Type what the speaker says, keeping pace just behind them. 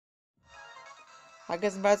Hi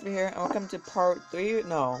guys, I'm Vazby here, and welcome to part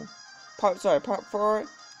 4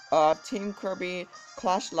 of Team Kirby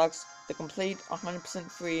Clash Deluxe, the complete 100%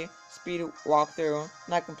 free speed walkthrough.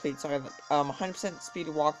 Not complete, sorry, 100% speed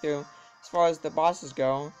walkthrough as far as the bosses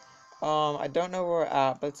go. I don't know where we're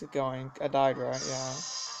at, but it's going. I died, right? Yeah.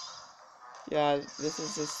 Yeah, this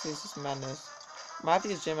is just madness. Might have to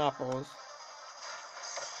use gem apples.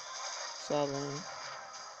 7.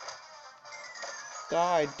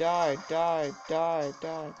 Die. Thank you.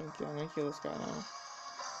 I'm gonna kill this guy now.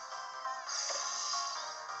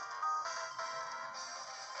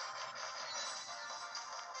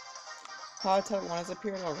 Power type 1 has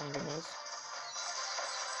appeared. Oh my goodness.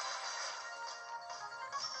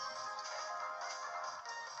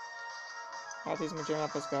 I have to use my gem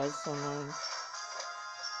apples, guys. So annoying.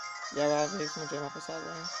 Yeah, I have to use my gem apples,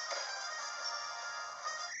 sadly.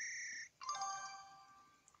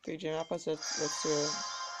 3 gem apples, let's do it.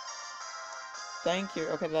 Thank you.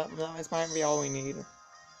 Okay, that might be all we need.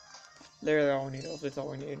 Literally all we need. That's all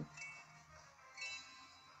we need.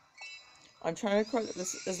 I'm trying to record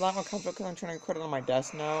this is a lot more comfortable because I'm trying to record it on my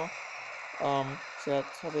desk now. So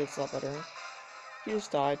that's hopefully it's a lot better. You just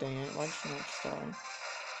die, dang it. Why don't you not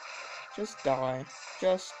just die? Just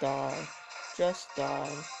die. Just die.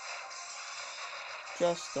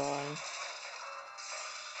 Just die.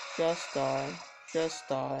 Just die. Just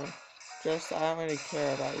die. Just die. I don't really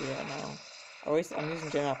care about you right now. I'm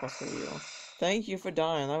using gem apples for you. Thank you for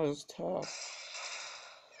dying. That was tough.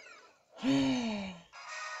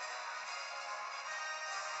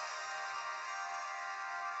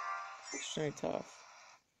 Extremely tough.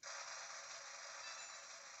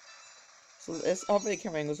 So this hopefully the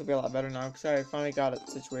camera angles will be a lot better now because I finally got it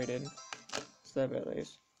situated. So that at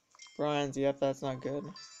least. Bronze, yep, that's not good.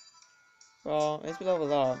 Well, it's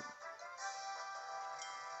leveled up.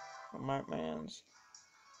 My man's.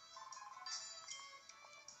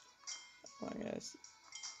 Oh, yes.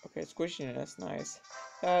 Okay, squishiness, nice.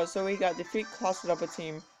 So we got defeat clustered up a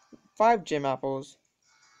team, 5 gem apples.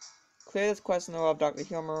 Clear this quest in the world of Dr.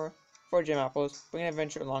 Humor, 4 gem apples. Bring an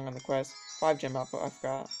adventure along on the quest, 5 gem apples. I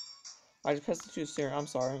forgot. I just pressed it too soon. I'm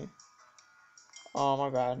sorry. Oh my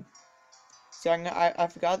bad. See, I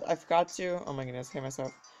forgot to. Oh my goodness, I hate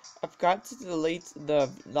myself. I forgot to delete the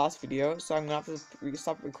last video, so I'm gonna have to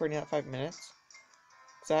stop recording at 5 minutes.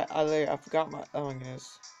 Cause I forgot my. Oh my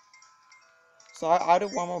goodness. So I do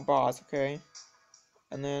one more boss, okay?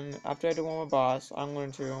 And then after I do one more boss, I'm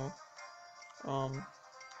going to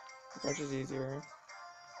which is easier.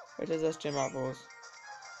 Which is this gem apples.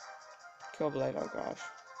 Kill Blade, oh gosh.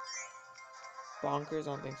 Bonkers, I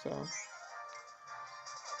don't think so.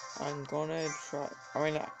 I'm gonna try. I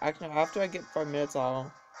mean, actually, after I get 5 minutes,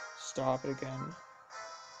 I'll stop it again.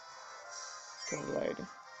 Kill Blade.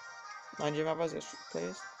 9 gem apples,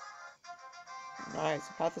 please. Nice.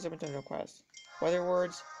 Path to Superintendent quest. Weather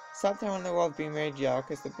words. Stop time on the world being made. Yeah,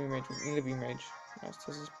 okay, it's the being mage. We need a being mage. Nice.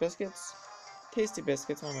 This is biscuits. Tasty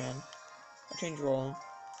biscuits, my man. I'll change role.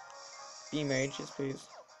 Beam mage, yes please.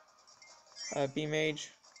 Beam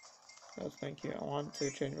mage. Oh, thank you. I want to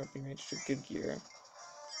change my beam mage to good gear.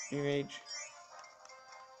 Beam mage.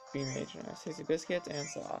 Beam mage. Nice. Tasty biscuits and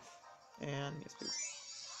soft. And yes please.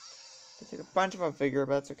 I take a bunch of a figure,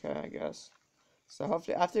 but that's okay, I guess. So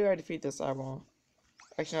hopefully after I defeat this, I will.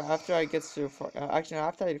 Actually, no, after I get to. Actually, no,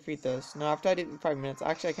 after I defeat this. No, after I do 5 minutes.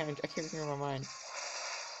 Actually, I can't remember my mind.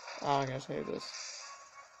 Oh, I'm gonna save this.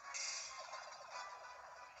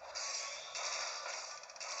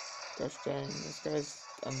 Gosh dang, this guy's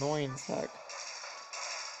annoying as heck.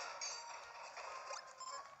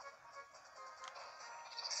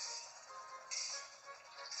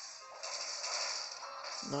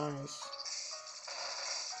 Nice.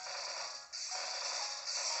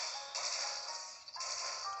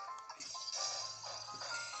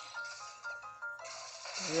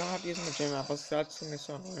 We don't have to use my gem apples, that's gonna be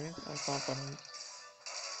so annoying. That's not funny.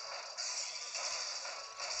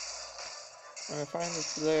 I'm gonna find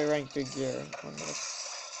this low rank big gear on this.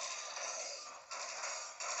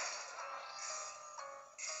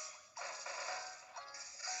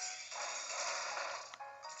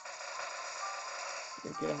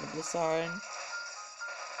 Get on this side.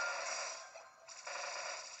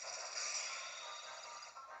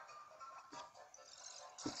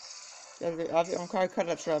 Yeah, I'm gonna cut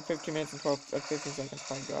that short at 15 minutes and 15 seconds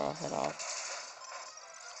before I go head off.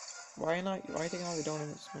 Why are you taking all the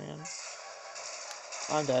donuts, man?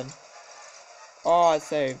 I'm dead. Oh, I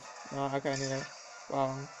saved. No, okay, neither.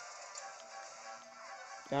 Wow.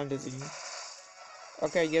 Yeah, I'm dizzy.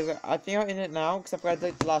 Okay, guys, I think I'll end it now, because I forgot to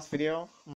delete the last video.